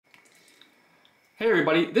Hey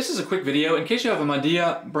everybody, this is a quick video in case you have a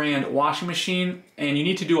Midea brand washing machine and you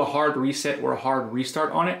need to do a hard reset or a hard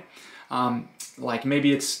restart on it. Like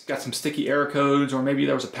maybe it's got some sticky error codes, or maybe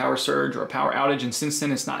there was a power surge or a power outage and since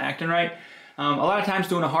then it's not acting right. A lot of times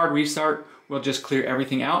doing a hard restart will just clear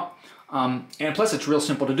everything out. And plus it's real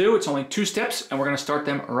simple to do. It's only 2 steps and we're going to start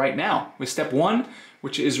them right now with step 1,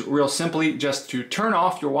 which is real simply just to turn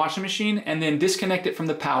off your washing machine and then disconnect it from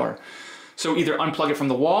the power. So either unplug it from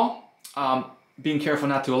the wall, being careful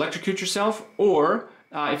not to electrocute yourself, or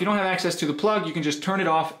if you don't have access to the plug, you can just turn it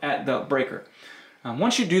off at the breaker.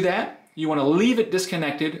 Once you do that, you want to leave it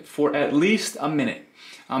disconnected for at least a minute.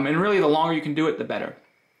 And really the longer you can do it, the better.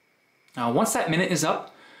 Once that minute is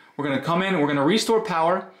up, we're going to come in, we're going to restore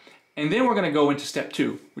power, and then we're going to go into step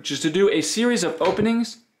 2, which is to do a series of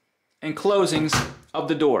openings and closings of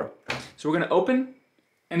the door. So we're going to open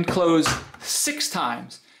and close 6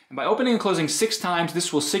 times. And by opening and closing 6 times,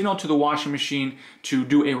 this will signal to the washing machine to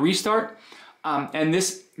do a restart. And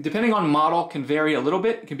this, depending on model, can vary a little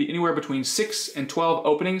bit. It can be anywhere between 6 and 12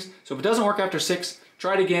 openings. So if it doesn't work after 6,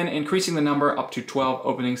 try it again, increasing the number up to 12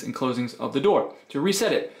 openings and closings of the door to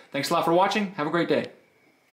reset it. Thanks a lot for watching. Have a great day.